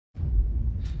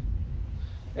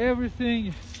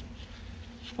Everything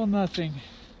for nothing.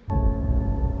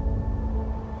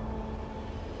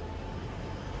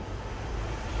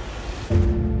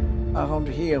 Around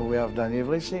here we have done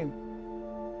everything.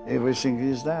 Everything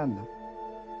is done.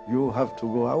 You have to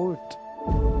go out.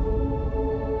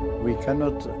 We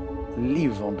cannot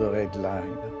live on the red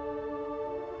line.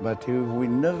 But if we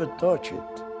never touch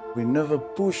it, we never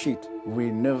push it,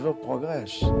 we never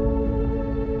progress.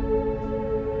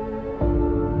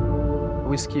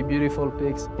 We ski beautiful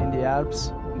peaks in the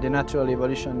Alps. The natural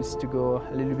evolution is to go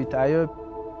a little bit higher.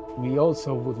 We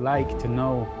also would like to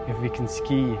know if we can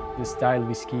ski the style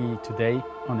we ski today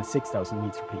on a 6,000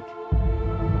 meter peak.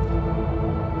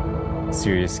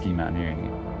 Serious ski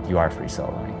mountaineering, you are free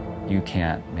soloing. You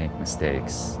can't make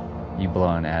mistakes. You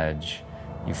blow an edge,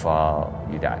 you fall,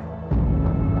 you die.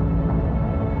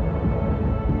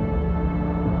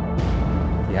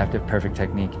 You have to have perfect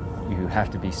technique. You have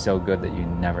to be so good that you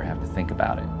never have to think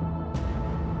about it.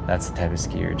 That's the type of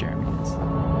skier Jeremy is.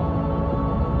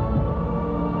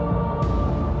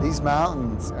 These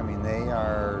mountains, I mean, they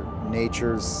are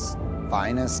nature's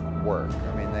finest work.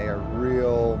 I mean, they are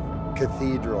real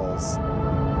cathedrals.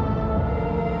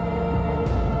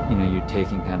 You know, you're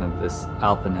taking kind of this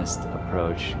alpinist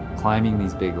approach, climbing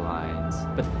these big lines,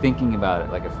 but thinking about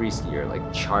it like a free skier,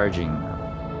 like charging them.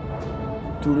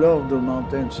 To love the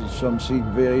mountains is something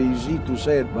very easy to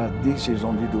say, but this is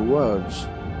only the words.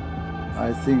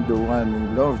 I think the one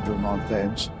who loves the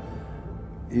mountains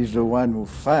is the one who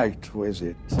fights with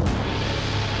it.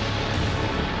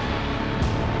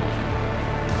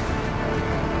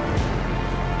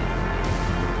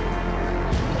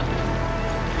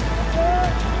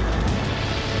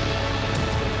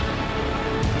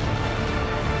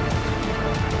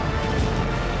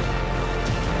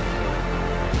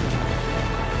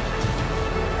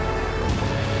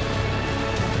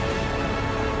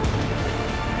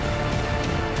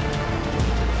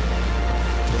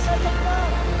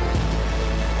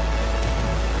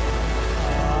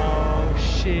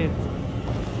 Shit.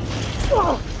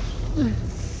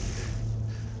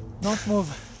 Don't move,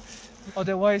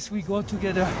 otherwise we go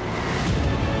together.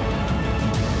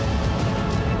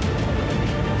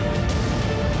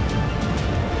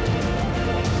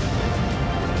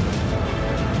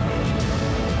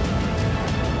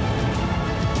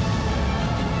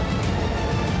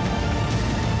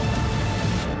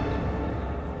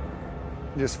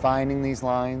 Just finding these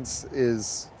lines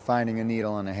is finding a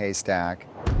needle in a haystack.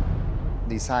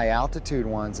 These high altitude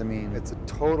ones, I mean, it's a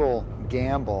total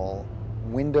gamble.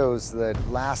 Windows that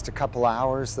last a couple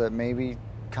hours that maybe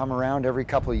come around every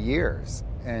couple of years.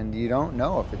 And you don't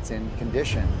know if it's in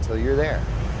condition until you're there.